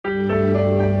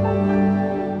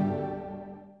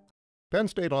Penn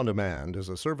State On Demand is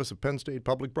a service of Penn State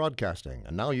Public Broadcasting,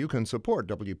 and now you can support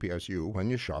WPSU when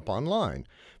you shop online.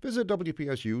 Visit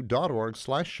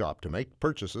WPSU.org/shop to make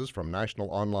purchases from national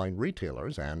online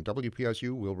retailers, and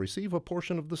WPSU will receive a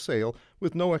portion of the sale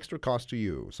with no extra cost to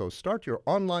you. So start your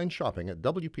online shopping at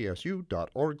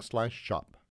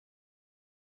WPSU.org/shop.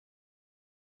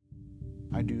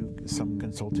 I do some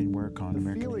consulting work on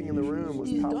American feeling in the room was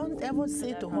You don't ever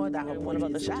say to her that what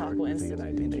about the Chautauqua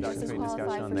Institute? Discussion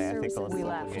on the ethical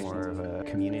and more of a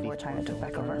community. China took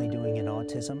back over. currently doing in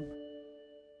autism.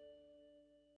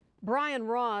 Brian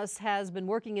Ross has been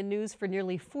working in news for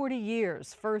nearly 40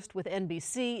 years, first with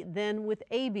NBC, then with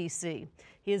ABC.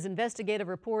 His investigative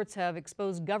reports have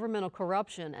exposed governmental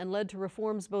corruption and led to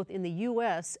reforms both in the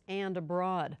U.S. and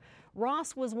abroad.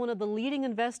 Ross was one of the leading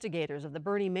investigators of the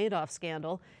Bernie Madoff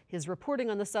scandal. His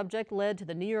reporting on the subject led to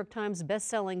the New York Times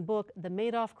best-selling book, The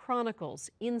Madoff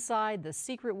Chronicles: Inside the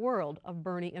Secret World of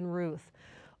Bernie and Ruth.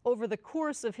 Over the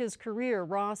course of his career,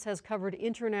 Ross has covered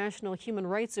international human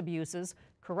rights abuses,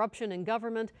 corruption in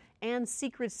government, and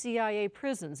secret CIA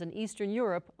prisons in Eastern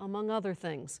Europe, among other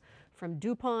things. From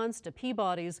DuPont's to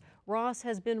Peabody's, Ross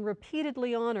has been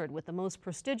repeatedly honored with the most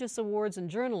prestigious awards in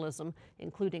journalism,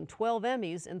 including 12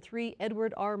 Emmys and 3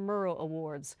 Edward R. Murrow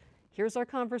Awards. Here's our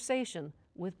conversation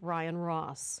with Brian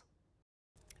Ross.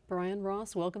 Brian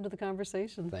Ross, welcome to the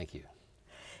conversation. Thank you.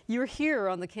 You're here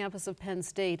on the campus of Penn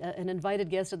State, an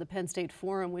invited guest at the Penn State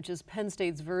Forum, which is Penn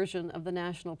State's version of the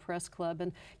National Press Club.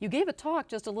 And you gave a talk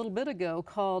just a little bit ago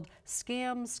called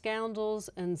Scams,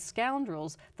 Scoundrels, and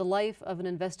Scoundrels, The Life of an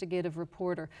Investigative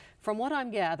Reporter. From what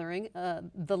I'm gathering,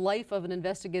 the life of an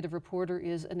investigative reporter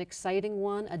is an exciting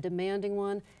one, a demanding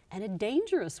one, and a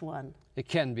dangerous one. It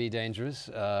can be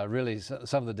dangerous. Really,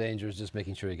 some of the danger is just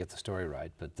making sure you get the story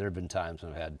right. But there have been times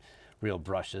when I've had real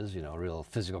brushes, real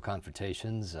physical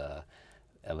confrontations.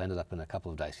 I've ended up in a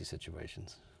couple of dicey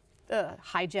situations.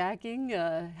 Hijacking,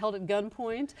 held at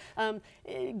gunpoint.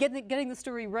 Getting the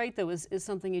story right, though, is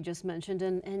something you just mentioned,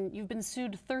 and you've been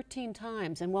sued 13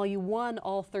 times, and while you won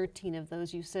all 13 of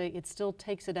those, you say it still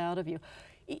takes it out of you.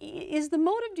 Is the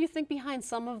motive, do you think, behind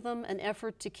some of them an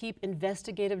effort to keep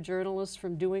investigative journalists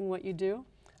from doing what you do?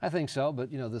 I think so, but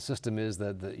the system is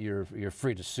that you're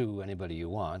free to sue anybody you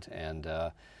want, and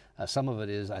some of it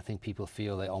is, I think people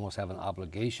feel they almost have an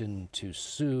obligation to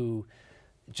sue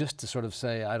just to sort of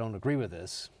say, I don't agree with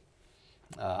this.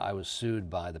 I was sued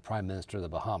by the Prime Minister of the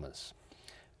Bahamas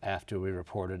after we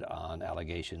reported on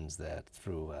allegations that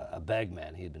through a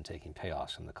bagman he had been taking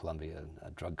payoffs from the Colombian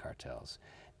drug cartels.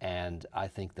 And I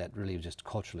think that really just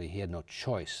culturally he had no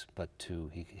choice but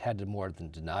he had to more than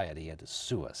deny it, he had to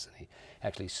sue us. And he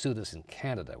actually sued us in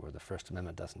Canada where the First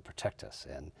Amendment doesn't protect us.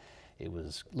 And it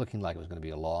was looking like it was going to be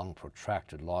a long,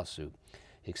 protracted lawsuit,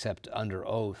 except under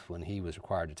oath when he was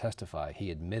required to testify,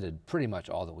 he admitted pretty much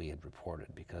all that we had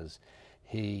reported because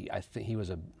I think he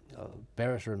was a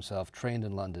barrister himself, trained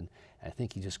in London, and I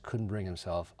think he just couldn't bring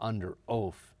himself under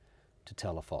oath to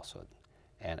tell a falsehood.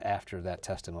 And after that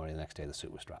testimony, the next day the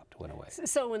suit was dropped, went away.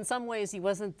 So in some ways he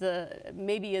wasn't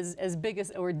maybe as big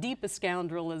or deep a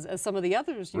scoundrel as some of the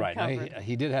others you covered. Right,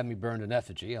 he did have me burned in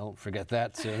effigy, I won't forget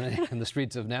that soon, in the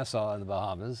streets of Nassau in the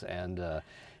Bahamas, and it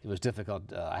was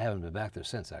difficult. I haven't been back there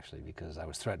since, actually, because I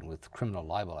was threatened with criminal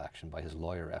libel action by his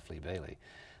lawyer, F. Lee Bailey.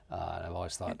 And I've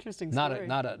always thought,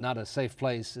 not a safe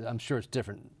place. I'm sure it's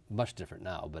different, much different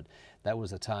now, but that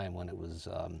was a time when it was,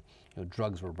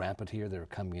 drugs were rampant here. They were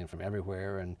coming in from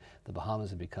everywhere, and the Bahamas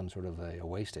had become sort of a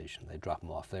way station. They drop them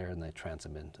off there, and they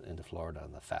transit them into Florida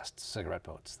on the fast cigarette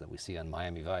boats that we see on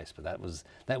Miami Vice. But that was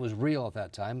real at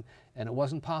that time, and it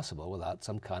wasn't possible without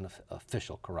some kind of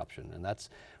official corruption. And that's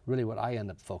really what I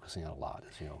end up focusing on a lot,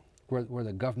 is where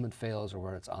the government fails or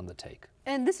where it's on the take.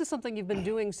 And this is something you've been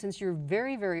doing since your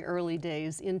very, very early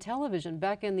days in television.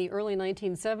 Back in the early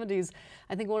 1970s,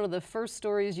 I think one of the first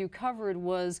stories you covered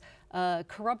was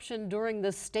corruption during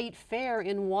the state fair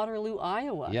in Waterloo,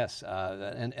 Iowa. Yes,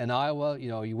 in Iowa,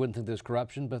 you wouldn't think there's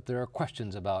corruption, but there are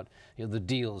questions about the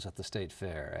deals at the state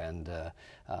fair. And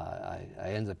I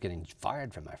ended up getting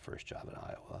fired from my first job in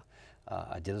Iowa.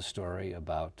 I did a story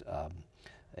about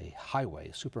a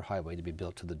superhighway to be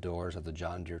built to the doors of the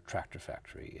John Deere tractor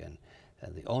factory. And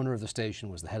the owner of the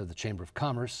station was the head of the Chamber of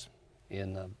Commerce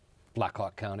in Black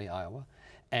Hawk County, Iowa.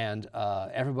 And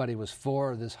everybody was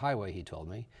for this highway, he told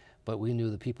me, but we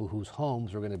knew the people whose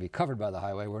homes were going to be covered by the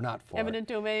highway were not for Eminent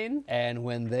domain. And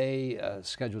when they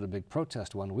scheduled a big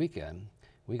protest one weekend,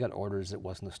 we got orders it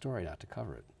wasn't a story not to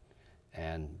cover it.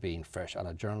 And being fresh out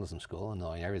of journalism school and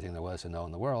knowing everything there was to know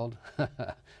in the world,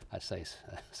 I say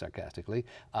sarcastically,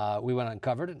 we went and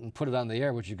covered it and put it on the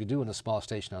air, which you could do in a small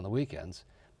station on the weekends.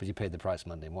 but you paid the price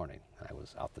Monday morning. I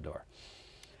was out the door.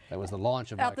 That was the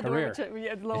launch of Out my the career.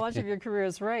 door, the launch of your career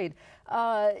is right.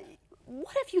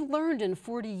 What have you learned in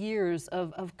 40 years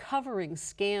of covering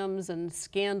scams and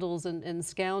scandals and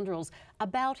scoundrels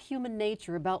about human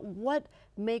nature, about what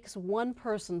makes one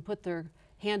person put their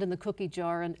hand in the cookie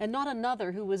jar and not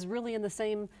another who was really in the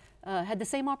same, had the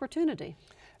same opportunity?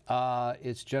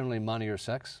 It's generally money or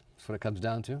sex. That's what it comes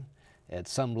down to. At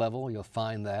some level, you'll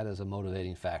find that as a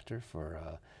motivating factor for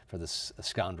the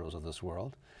scoundrels of this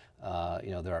world.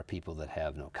 You know, there are people that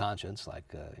have no conscience, like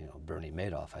you know, Bernie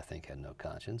Madoff, I think, had no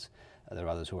conscience. There are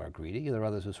others who are greedy. There are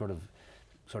others who sort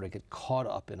of get caught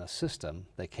up in a system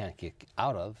they can't get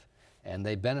out of, and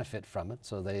they benefit from it,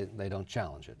 so they don't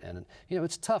challenge it. And you know,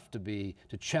 it's tough to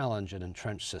challenge an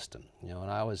entrenched system. You know,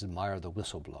 and I always admire the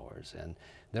whistleblowers, and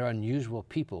they're unusual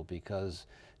people because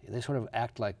they sort of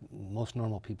act like most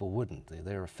normal people wouldn't.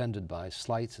 They're offended by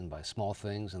slights and by small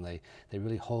things, and they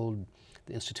really hold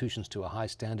the institutions to a high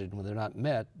standard, and when they're not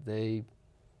met, they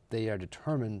are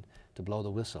determined to blow the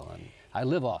whistle. And I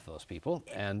live off those people,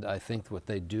 and I think what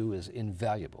they do is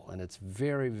invaluable, and it's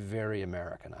very, very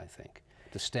American, I think,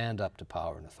 to stand up to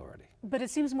power and authority. But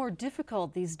it seems more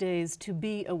difficult these days to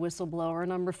be a whistleblower,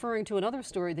 and I'm referring to another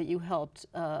story that you helped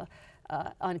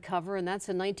uncover, and that's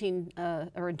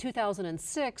in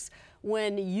 2006,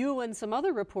 when you and some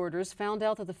other reporters found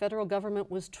out that the federal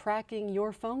government was tracking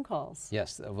your phone calls.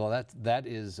 Yes, well, that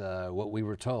is what we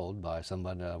were told by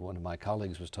someone. One of my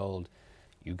colleagues was told,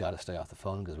 "You got to stay off the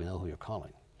phone because we know who you're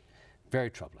calling." Very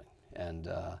troubling, and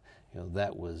you know,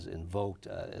 that was invoked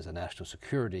as a national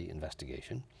security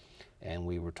investigation, and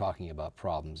we were talking about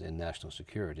problems in national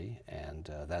security, and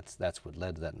that's what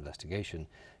led to that investigation.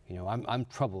 You know, I'm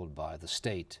troubled by the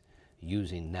state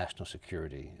using national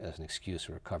security as an excuse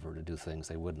or a cover to do things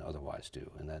they wouldn't otherwise do,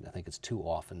 and that, I think it's too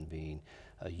often being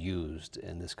used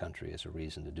in this country as a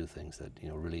reason to do things that, you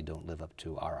know, really don't live up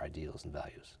to our ideals and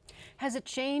values. Has it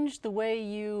changed the way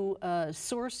you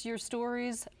source your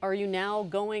stories? Are you now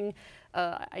going,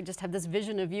 I just have this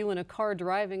vision of you in a car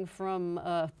driving from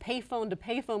payphone to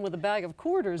payphone with a bag of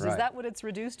quarters. Right. Is that what it's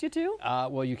reduced you to?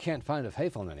 Well, you can't find a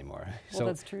payphone anymore. Well, so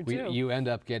that's true too. You end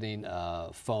up getting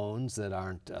phones that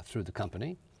aren't through the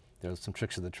company. There's some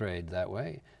tricks of the trade that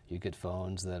way. You get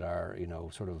phones that are, you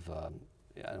know, sort of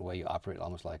in a way you operate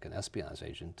almost like an espionage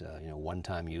agent, you know,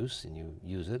 one-time use, and you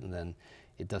use it and then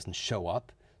it doesn't show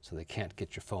up, so they can't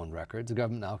get your phone records. The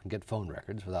government now can get phone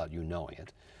records without you knowing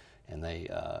it. And they,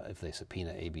 if they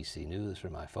subpoena ABC News for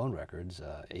my phone records,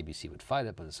 ABC would fight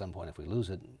it, but at some point if we lose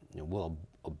it, you know, we'll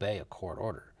obey a court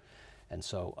order. And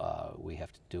so we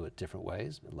have to do it different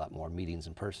ways, a lot more meetings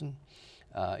in person.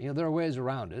 You know, there are ways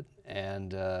around it,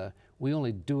 and we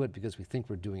only do it because we think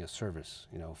we're doing a service,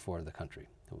 you know, for the country.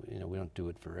 You know, we don't do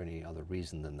it for any other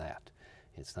reason than that.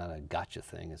 It's not a gotcha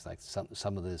thing. It's like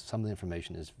some of the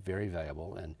information is very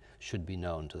valuable and should be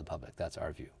known to the public. That's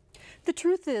our view. The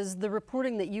truth is, the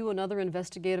reporting that you and other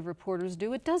investigative reporters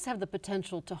do, it does have the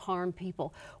potential to harm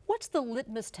people. What's the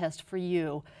litmus test for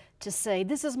you to say,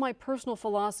 this is my personal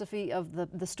philosophy of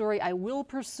the story I will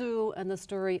pursue and the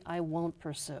story I won't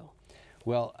pursue?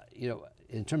 Well, you know,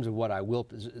 in terms of what I will,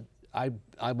 I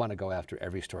want to go after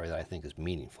every story that I think is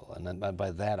meaningful. And then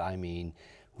by that I mean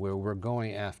where we're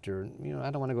going after, you know, I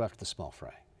don't want to go after the small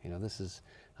fry. You know,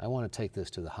 I want to take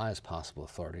this to the highest possible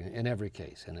authority in every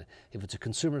case. And if it's a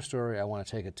consumer story, I want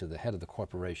to take it to the head of the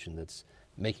corporation that's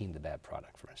making the bad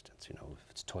product, for instance, you know,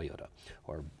 if it's Toyota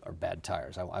or bad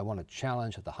tires. I want to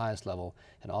challenge at the highest level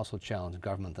and also challenge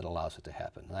government that allows it to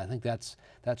happen. And I think that's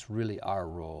really our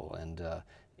role. And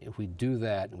if we do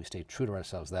that and we stay true to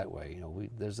ourselves that way, you know,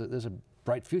 there's a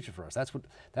bright future for us.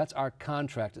 That's our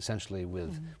contract essentially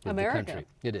with the country.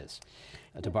 It is,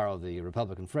 to borrow the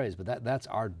Republican phrase, but that's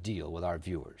our deal with our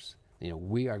viewers. You know,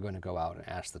 we are going to go out and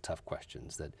ask the tough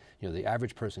questions that, you know, the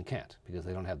average person can't because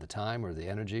they don't have the time or the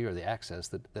energy or the access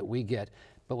that we get,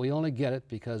 but we only get it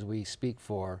because we speak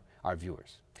for our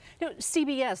viewers. You know,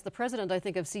 CBS, the president, I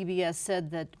think, of CBS said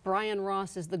that Brian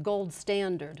Ross is the gold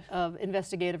standard of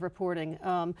investigative reporting.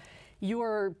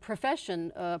 Your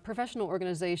professional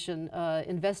organization,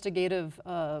 investigative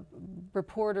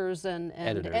reporters and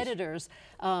editors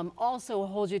also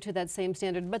hold you to that same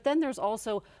standard. But then there's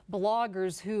also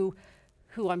bloggers who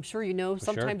I'm sure you know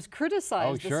sometimes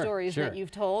criticize the stories that you've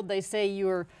told. They say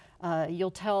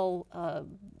you'll tell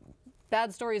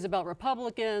bad stories about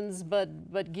Republicans,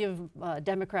 but give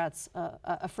Democrats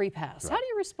a free pass. Right. How do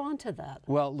you respond to that?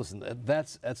 Well, listen,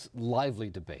 that's lively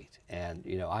debate, and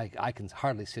I can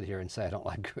hardly sit here and say I don't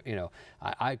like.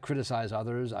 I criticize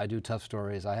others. I do tough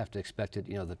stories. I have to expect it.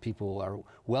 That people are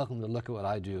welcome to look at what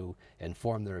I do and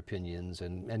form their opinions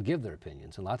and give their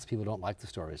opinions. And lots of people don't like the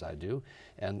stories I do,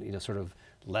 and sort of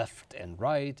left and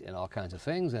right and all kinds of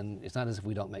things. And it's not as if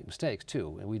we don't make mistakes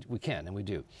too, and we can and we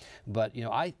do. But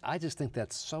I just think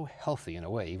that's so healthy in a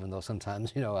way, even though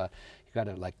sometimes you got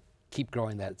to keep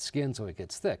growing that skin so it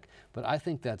gets thick. But I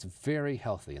think that's very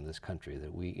healthy in this country,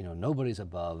 that nobody's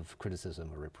above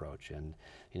criticism or reproach. And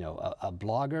a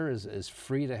blogger is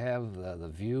free to have the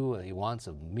view that he wants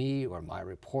of me or my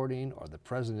reporting or the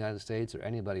President of the United States or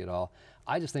anybody at all.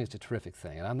 I just think it's a terrific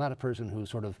thing. And I'm not a person who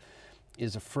sort of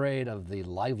is afraid of the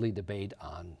lively debate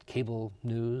on cable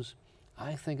news.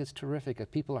 I think it's terrific.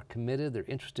 If people are committed, they're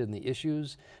interested in the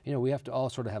issues, we have to all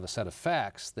sort of have a set of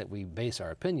facts that we base our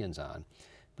opinions on.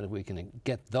 But if we can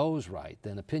get those right,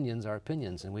 then opinions are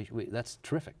opinions, and that's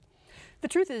terrific. The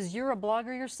truth is, you're a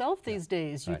blogger yourself these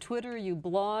days. You Right. Twitter, you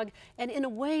blog, and in a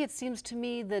way it seems to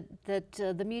me that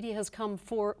the media has come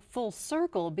full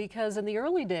circle, because in the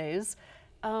early days,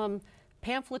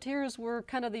 pamphleteers were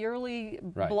kind of the early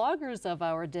Right. bloggers of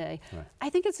our day. Right. I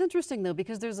think it's interesting though,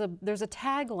 because there's a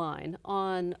tagline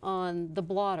on the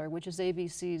Blotter, which is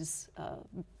ABC's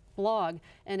blog,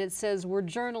 and it says, "We're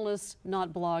journalists,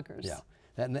 not bloggers." Yeah.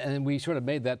 And we sort of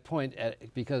made that point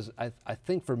because I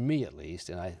think, for me at least,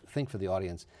 and I think for the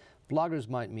audience, bloggers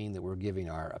might mean that we're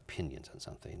giving our opinions on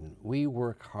something. We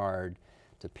work hard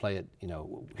to play it,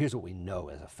 here's what we know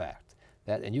as a fact.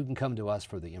 And you can come to us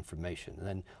for the information. And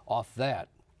then off that,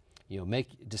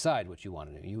 decide what you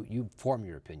want to do. You form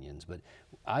your opinions, but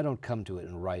I don't come to it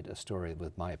and write a story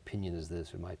with my opinion is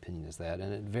this or my opinion is that.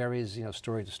 And it varies,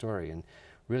 story to story. And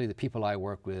really the people I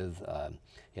work with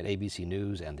at ABC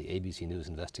News and the ABC News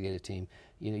investigative team,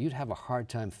 you'd have a hard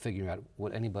time figuring out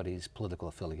what anybody's political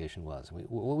affiliation was.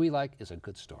 What we like is a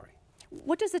good story.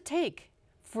 What does it take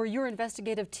for your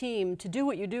investigative team to do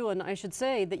what you do? And I should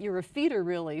say that you're a feeder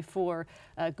really for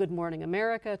Good Morning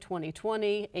America,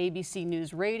 2020, ABC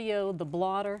News Radio, The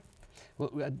Blotter.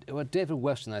 Well, what David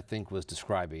Weston, I think, was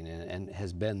describing and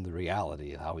has been the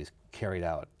reality of how he's carried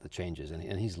out the changes,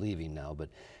 and he's leaving now, but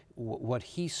what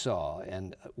he saw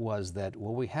was that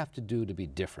what we have to do to be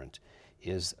different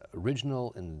is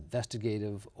original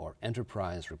investigative or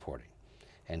enterprise reporting.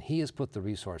 And he has put the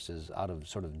resources out of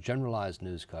sort of generalized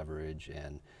news coverage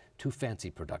and too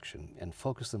fancy production and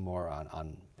focused them more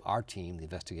on our team, the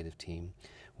investigative team.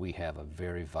 We have a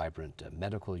very vibrant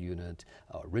medical unit,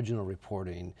 original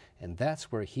reporting, and that's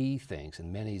where he thinks,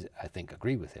 and many I think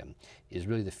agree with him, is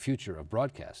really the future of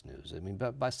broadcast news. I mean,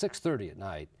 by 6:30 at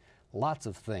night, lots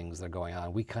of things that are going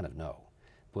on we kind of know.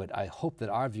 But I hope that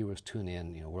our viewers tune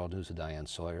in, World News with Diane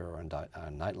Sawyer or on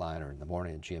Nightline or in the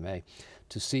morning at GMA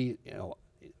to see,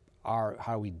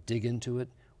 how we dig into it,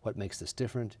 what makes this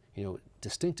different.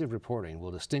 Distinctive reporting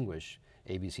will distinguish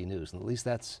ABC News, and at least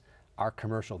that's our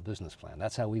commercial business plan.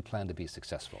 That's how we plan to be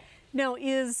successful. Now,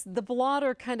 is the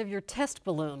Blotter kind of your test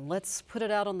balloon? Let's put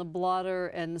it out on the Blotter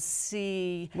and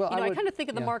see. Well, I kind of think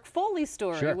of the Mark Foley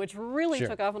story, Sure. which really Sure.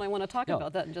 took off, and I want to talk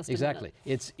about that in just a minute. Exactly.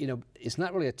 It's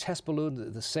not really a test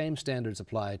balloon. The same standards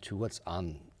apply to what's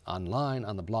online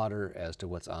on the Blotter as to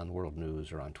what's on World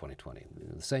News or on 2020.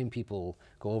 The same people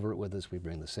go over it with us. We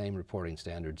bring the same reporting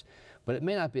standards, but it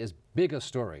may not be as big a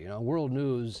story. World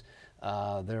News,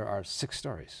 there are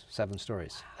 7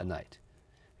 stories a night.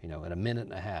 At a minute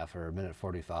and a half or a minute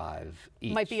 45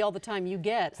 each. Might be all the time you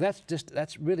get. So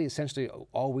that's really essentially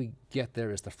all we get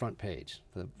there is the front page.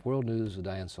 The World News with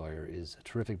Diane Sawyer is a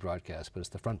terrific broadcast, but it's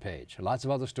the front page. Lots of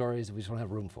other stories that we just don't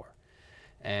have room for.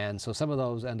 And so some of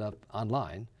those end up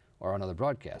online or on other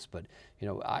broadcasts. But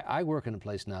I work in a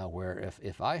place now where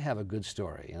if I have a good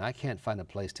story and I can't find a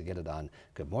place to get it on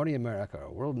Good Morning America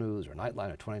or World News or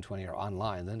Nightline or 2020 or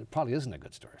online, then it probably isn't a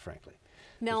good story, frankly.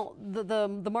 Now,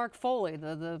 the Mark Foley,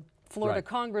 the Florida Right.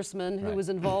 congressman who Right. was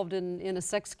involved in a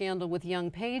sex scandal with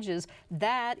young pages,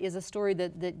 that is a story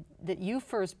that you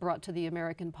first brought to the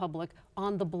American public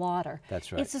on the Blotter.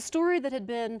 That's right. It's a story that had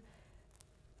been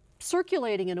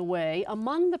circulating in a way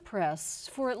among the press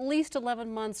for at least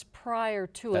 11 months prior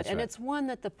to it. That's And right. it's one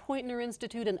that the Poynter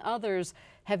Institute and others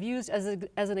have used as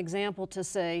an example to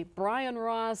say, Brian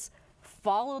Ross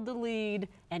followed the lead,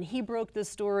 and he broke this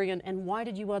story, and why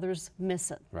did you others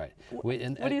miss it? Right. What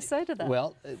do you say to that?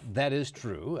 Well, that is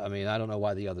true. I mean, I don't know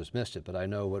why the others missed it, but I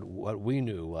know what we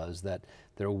knew was that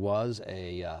there was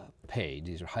a page.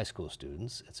 These are high school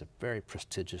students. It's a very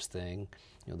prestigious thing.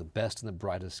 You know, the best and the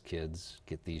brightest kids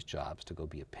get these jobs to go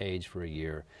be a page for a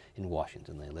year in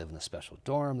Washington. They live in a special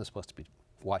dorm. They're supposed to be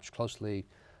watched closely.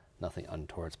 Nothing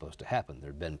untoward is supposed to happen.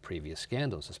 There have been previous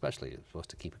scandals, especially. You're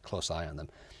supposed to keep a close eye on them.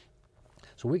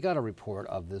 So we got a report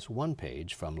of this one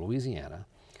page from Louisiana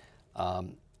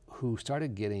who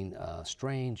started getting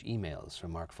strange emails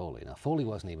from Mark Foley. Now, Foley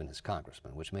wasn't even his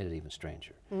congressman, which made it even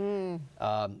stranger.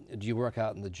 Do you work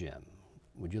out in the gym?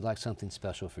 Would you like something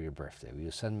special for your birthday? Will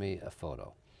you send me a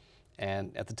photo?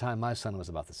 And at the time, my son was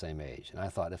about the same age. And I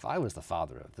thought, if I was the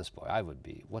father of this boy, I would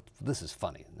be, this is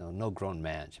funny. No grown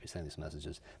man should be sending these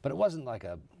messages. But it wasn't like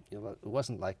a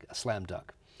slam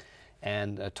dunk.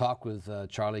 And a talk with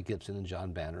Charlie Gibson and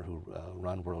John Banner, who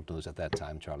run World News at that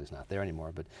time. Charlie's not there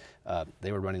anymore, but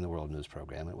they were running the World News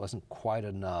program. It wasn't quite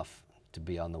enough to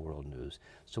be on the World News.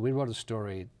 So we wrote a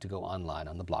story to go online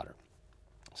on the blotter,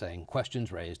 saying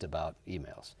questions raised about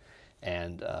emails.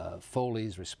 And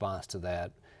Foley's response to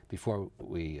that, before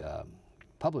we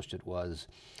published it, was,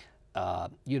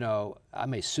 you know, I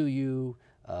may sue you.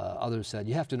 Others said,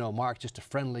 you have to know Mark, just a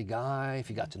friendly guy. If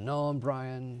you got to know him,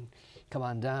 Brian, come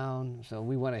on down. So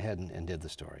we went ahead and did the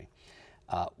story.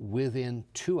 Within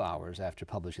 2 hours after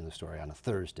publishing the story on a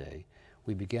Thursday,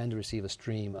 we began to receive a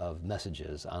stream of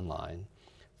messages online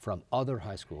from other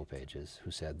high school pages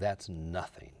who said, that's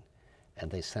nothing. And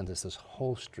they sent us this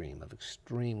whole stream of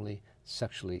extremely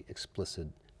sexually explicit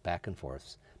back and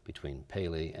forths between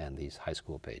Paley and these high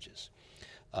school pages.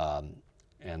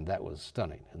 And that was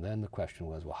stunning. And then the question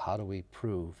was, well, how do we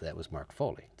prove that was Mark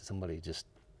Foley? Did somebody, just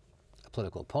a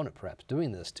political opponent perhaps,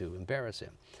 doing this to embarrass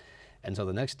him? And so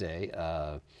the next day,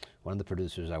 one of the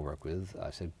producers I work with,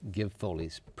 I said, give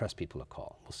Foley's press people a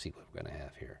call. We'll see what we're going to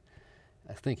have here.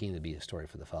 Thinking it'd be a story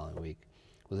for the following week.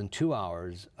 Within 2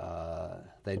 hours,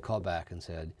 they'd call back and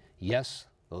said, yes,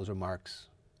 those are Mark's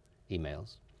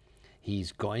emails.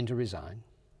 He's going to resign.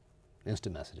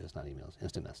 Instant messages, not emails,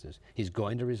 instant messages. He's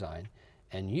going to resign,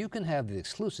 and you can have the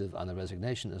exclusive on the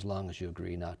resignation as long as you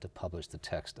agree not to publish the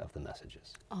text of the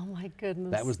messages. Oh my goodness.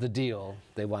 That was the deal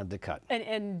they wanted to cut.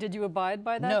 And did you abide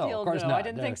by that no, deal? Of course no, not. I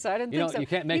didn't think so. I didn't you think know, so. You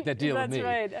can't make that deal with me.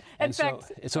 That's right.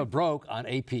 And so it broke on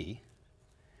AP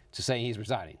to saying he's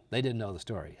resigning. They didn't know the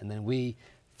story. And then we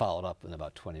followed up in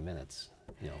about 20 minutes,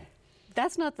 you know.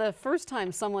 That's not the first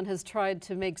time someone has tried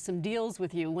to make some deals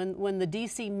with you. When the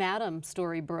D.C. Madam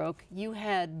story broke, you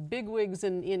had bigwigs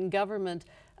in government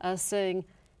saying,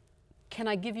 can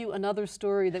I give you another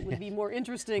story that would be more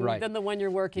interesting right. than the one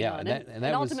you're working on? And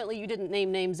ultimately, you didn't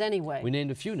name names anyway. We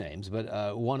named a few names,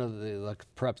 but one of the,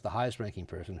 perhaps the highest ranking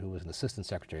person, who was an assistant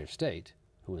secretary of state,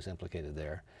 who was implicated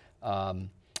there,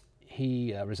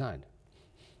 he resigned.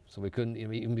 So we couldn't,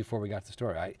 even before we got the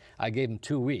story. I gave him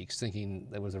 2 weeks thinking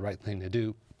that was the right thing to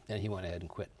do, and he went ahead and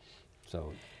quit.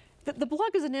 So the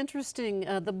blog is an interesting,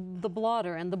 the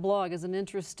blotter and the blog is an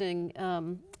interesting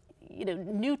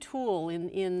new tool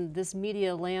in this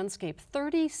media landscape.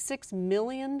 36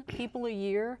 million people a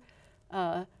year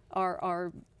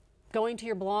are going to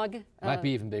your blog. Might be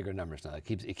even bigger numbers now.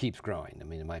 It keeps growing. I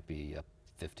mean, it might be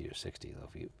 50 or 60 though,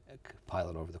 if you pile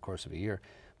it over the course of a year.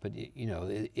 But you know,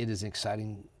 it is an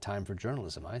exciting time for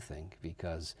journalism, I think,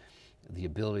 because the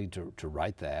ability to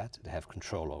write that, to have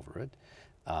control over it,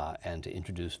 and to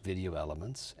introduce video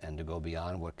elements and to go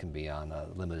beyond what can be on a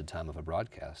limited time of a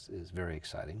broadcast is very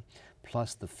exciting.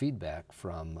 Plus the feedback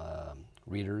from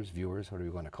readers, viewers, whatever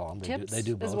you want to call them. Tips they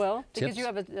do both. As well, Tips, because you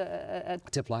have a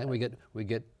tip line. We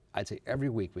get, I'd say every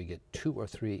week we get 2 or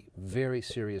 3 very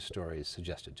serious stories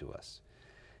suggested to us.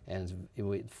 And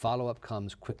follow-up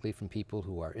comes quickly from people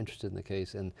who are interested in the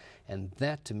case, and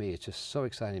that to me is just so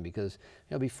exciting because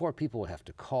before people would have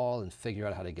to call and figure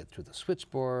out how to get through the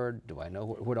switchboard. Do I know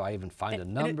where do I even find a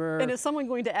number? And is someone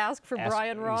going to ask for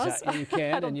Brian Ross? You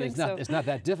can, I don't think so. It's not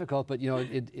that difficult, but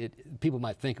people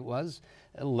might think it was.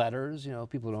 Letters,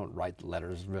 people don't write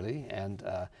letters really, and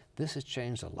this has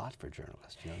changed a lot for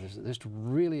journalists. There's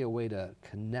really a way to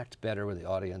connect better with the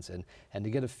audience and to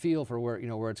get a feel for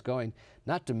where it's going.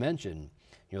 Not to mention,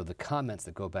 the comments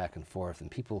that go back and forth,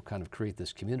 and people kind of create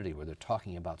this community where they're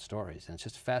talking about stories, and it's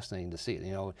just fascinating to see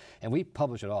it. And we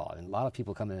publish it all. And a lot of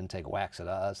people come in and take whacks at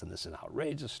us, and this is an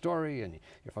outrageous story, and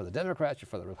you're for the Democrats, you're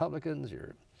for the Republicans,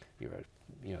 you're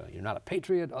not a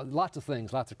patriot. Lots of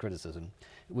things, lots of criticism,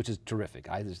 which is terrific.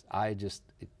 I just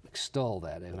extol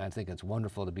that, and I think it's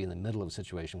wonderful to be in the middle of a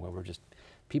situation where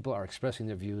people are expressing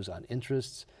their views on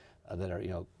interests that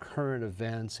are, current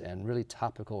events and really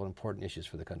topical and important issues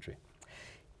for the country.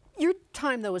 Your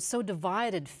time, though, is so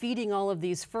divided, feeding all of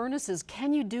these furnaces.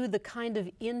 Can you do the kind of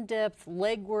in-depth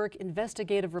legwork,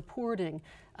 investigative reporting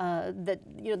that,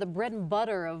 the bread and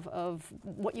butter of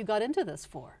what you got into this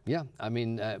for? Yeah, I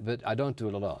mean, but I don't do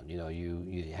it alone.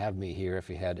 You have me here. If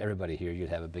you had everybody here, you'd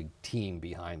have a big team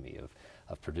behind me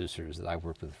of producers that I've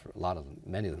worked with for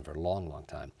many of them for a long, long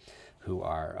time, who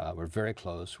are, we're very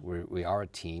close. We are a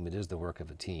team. It is the work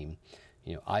of a team.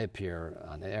 I appear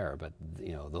on air, but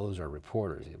those are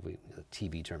reporters. The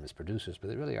TV term is producers, but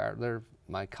they really are. They're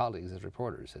my colleagues as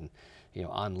reporters. And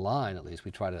online, at least,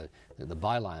 we try to. The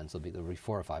bylines there'll be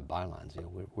 4 or 5 bylines.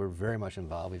 We're very much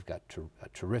involved. We've got a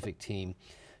terrific team,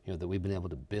 that we've been able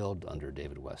to build under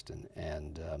David Weston.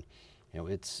 And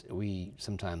we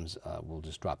sometimes will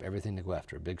just drop everything to go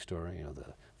after a big story.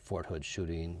 The Fort Hood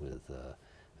shooting with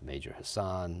Major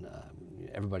Hassan.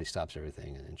 Everybody stops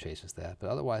everything and chases that. But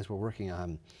otherwise, we're working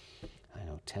on,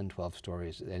 10, 12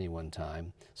 stories at any one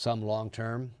time. Some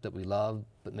long-term that we love,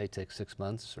 but may take 6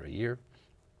 months or a year.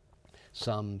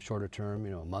 Some shorter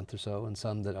term, a month or so, and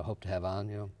some that I hope to have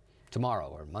on, tomorrow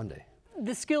or Monday.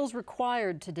 The skills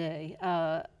required today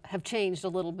have changed a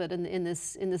little bit in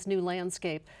this new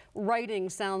landscape. Writing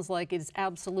sounds like it's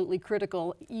absolutely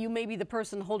critical. You may be the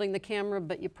person holding the camera,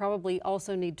 but you probably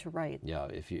also need to write. Yeah,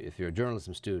 if you're a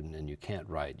journalism student and you can't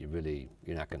write, you're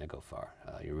not going to go far.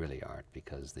 You really aren't,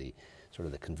 because the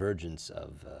convergence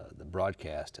of the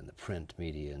broadcast and the print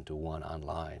media into one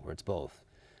online, where it's both,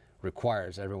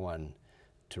 requires everyone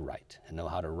to write and know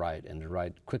how to write, and to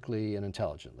write quickly and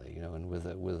intelligently, and with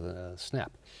a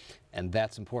snap. And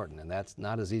that's important, and that's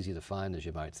not as easy to find as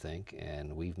you might think,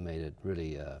 and we've made it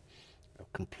really a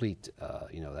complete,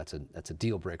 that's a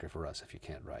deal breaker for us if you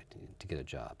can't write to get a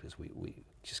job, because we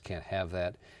just can't have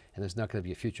that, and there's not going to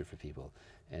be a future for people.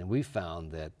 And we've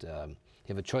found that you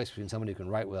have a choice between somebody who can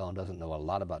write well and doesn't know a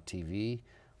lot about TV,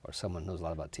 or someone who knows a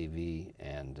lot about TV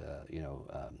and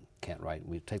can't write.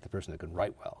 We take the person that can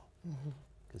write well. Mm-hmm.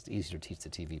 It's easier to teach the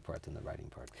TV part than the writing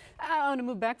part. I want to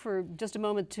move back for just a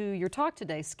moment to your talk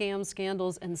today, Scams,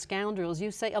 Scandals, and Scoundrels.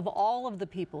 You say of all of the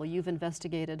people you've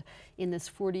investigated in this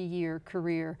 40-year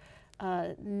career,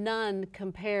 none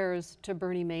compares to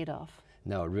Bernie Madoff.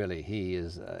 No, really, he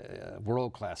is a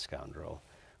world-class scoundrel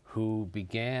who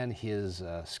began his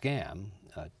scam,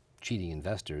 cheating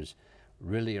investors,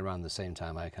 really around the same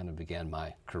time I kind of began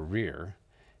my career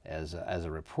as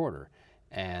a reporter.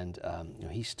 And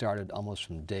he started almost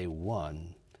from day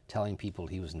one telling people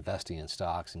he was investing in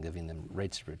stocks and giving them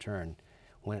rates of return,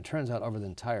 when it turns out over the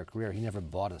entire career he never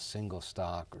bought a single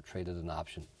stock or traded an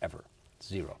option ever,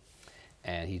 0.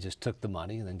 And he just took the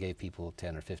money and then gave people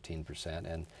 10 or 15%,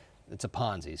 and it's a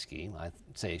Ponzi scheme. I'd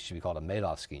say it should be called a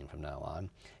Madoff scheme from now on,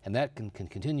 and that can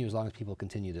continue as long as people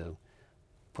continue to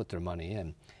put their money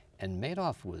in. And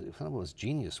Madoff, some of his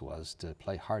genius was to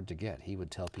play hard to get. He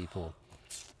would tell people,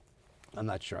 I'm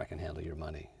not sure I can handle your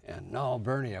money. And no,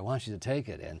 Bernie, I want you to take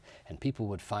it. And people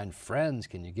would find friends,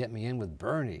 can you get me in with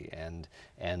Bernie? And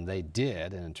they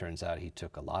did, and it turns out he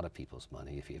took a lot of people's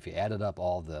money. If you added up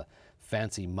all the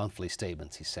fancy monthly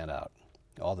statements he sent out,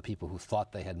 all the people who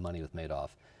thought they had money with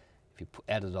Madoff, if you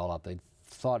added it all up, they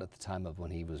thought at the time of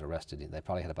when he was arrested, they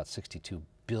probably had about $62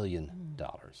 billion.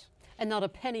 And not a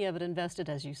penny of it invested,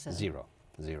 as you said. Zero.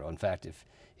 In fact,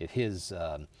 if his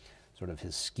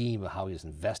his scheme of how he was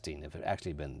investing, if it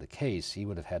actually been the case, he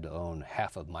would have had to own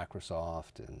half of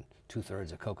Microsoft and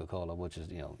 2/3 of Coca-Cola, which is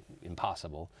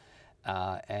impossible.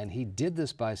 And he did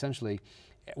this by essentially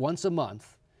once a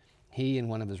month, he and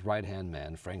one of his right-hand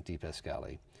men, Frank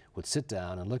DePascali, would sit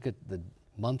down and look at the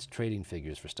month trading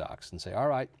figures for stocks and say, all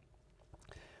right,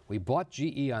 we bought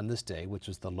GE on this day, which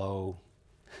was the low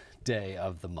day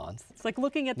of the month. It's like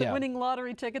looking at the winning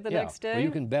lottery ticket the next day. Well,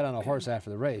 you can bet on a horse after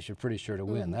the race, you're pretty sure to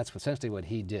win. That's essentially what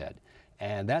he did.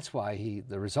 And that's why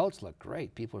the results look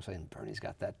great. People are saying, Bernie's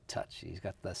got that touch, he's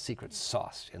got the secret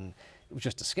sauce, and it was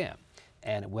just a scam.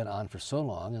 And it went on for so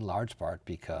long, in large part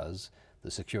because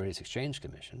the Securities Exchange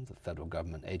Commission, the federal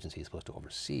government agency supposed to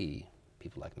oversee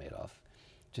people like Madoff,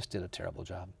 just did a terrible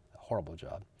job, a horrible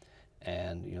job.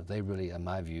 And they really, in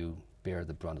my view, bear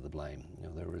the brunt of the blame.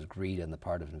 There was greed on the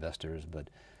part of investors, but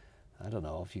I don't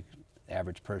know, if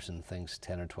average person thinks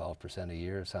 10 or 12% a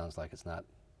year, sounds like it's not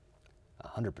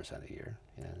 100% a year.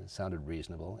 It sounded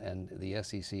reasonable, and the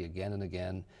SEC again and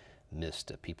again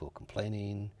missed people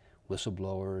complaining,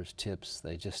 whistleblowers, tips.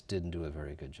 They just didn't do a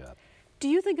very good job. Do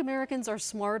you think Americans are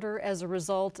smarter as a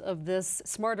result of this,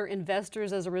 smarter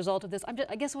investors as a result of this?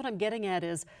 I guess what I'm getting at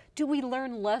is, do we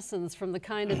learn lessons from the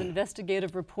kind of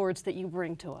investigative reports that you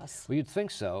bring to us? Well, you'd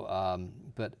think so,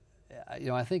 but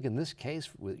I think in this case,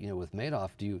 with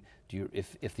Madoff,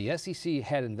 if the SEC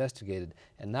had investigated,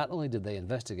 and not only did they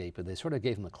investigate, but they sort of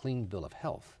gave him a clean bill of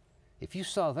health. If you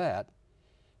saw that,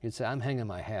 you'd say, I'm hanging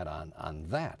my hat on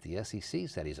that. The SEC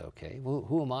said he's okay. Well,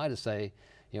 who am I to say,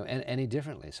 any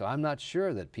differently? So I'm not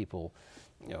sure that people,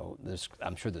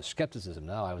 I'm sure there's skepticism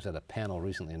now. I was at a panel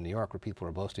recently in New York where people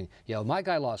were boasting, my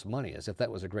guy lost money, as if that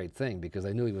was a great thing because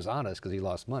they knew he was honest because he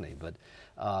lost money. But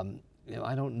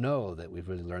I don't know that we've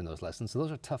really learned those lessons. So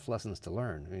those are tough lessons to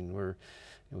learn. I mean,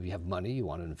 if you have money, you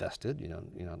want to invest it. You're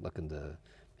not looking to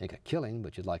make a killing,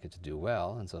 but you'd like it to do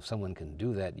well. And so if someone can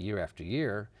do that year after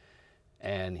year,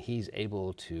 and he's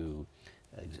able to,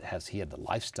 he had the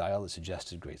lifestyle that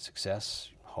suggested great success,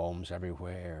 homes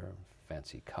everywhere,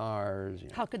 fancy cars.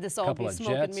 How could this all be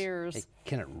smoke and mirrors?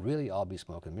 Can it really all be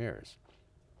smoke and mirrors?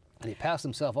 And he passed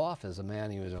himself off as a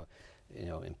man who was,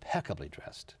 impeccably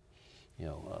dressed.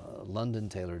 London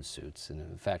tailored suits. And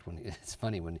in fact, it's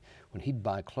funny, when he'd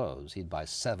buy clothes, he'd buy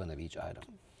 7 of each item.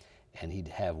 And he'd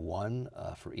have one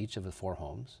for each of the 4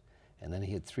 homes. And then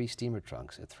he had 3 steamer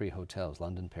trunks at 3 hotels,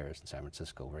 London, Paris, and San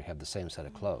Francisco, where he had the same set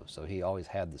of clothes. So he always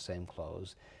had the same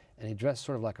clothes. And he dressed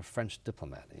sort of like a French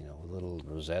diplomat, with a little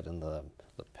rosette in the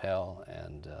lapel,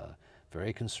 and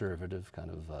very conservative kind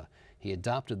of. He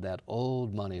adopted that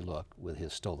old money look with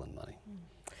his stolen money.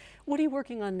 What are you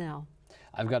working on now?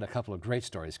 I've got a couple of great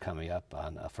stories coming up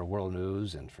for World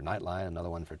News and for Nightline, another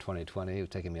one for 2020,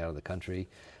 taking me out of the country.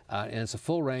 And it's a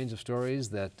full range of stories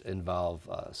that involve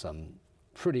some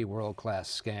pretty world-class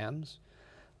scams,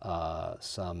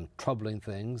 some troubling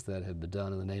things that have been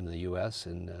done in the name of the U.S.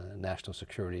 and national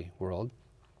security world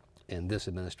in this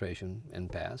administration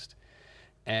and past,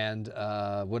 and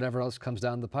whatever else comes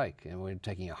down the pike. And we're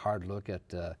taking a hard look at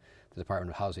the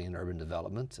Department of Housing and Urban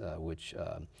Development, which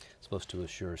is supposed to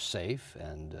assure safe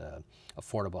and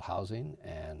affordable housing,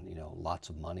 and lots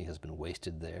of money has been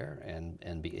wasted there, and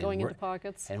going into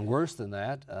pockets. And worse than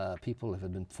that, people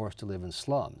have been forced to live in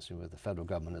slums, where the federal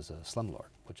government is a slumlord,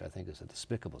 which I think is a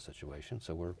despicable situation.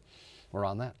 So we're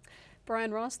on that.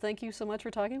 Brian Ross, thank you so much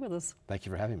for talking with us. Thank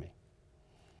you for having me.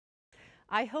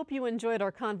 I hope you enjoyed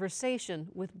our conversation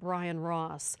with Brian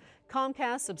Ross.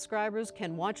 Comcast subscribers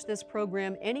can watch this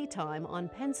program anytime on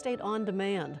Penn State On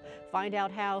Demand. Find out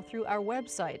how through our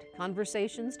website,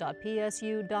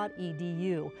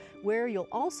 conversations.psu.edu, where you'll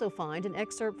also find an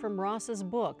excerpt from Ross's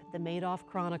book, The Madoff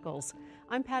Chronicles.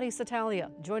 I'm Patty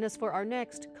Satalia. Join us for our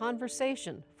next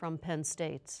Conversation from Penn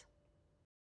State.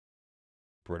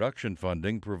 Production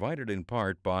funding provided in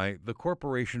part by the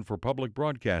Corporation for Public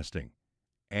Broadcasting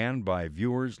and by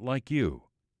viewers like you.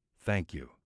 Thank you.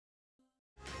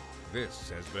 This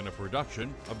has been a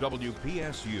production of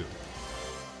WPSU.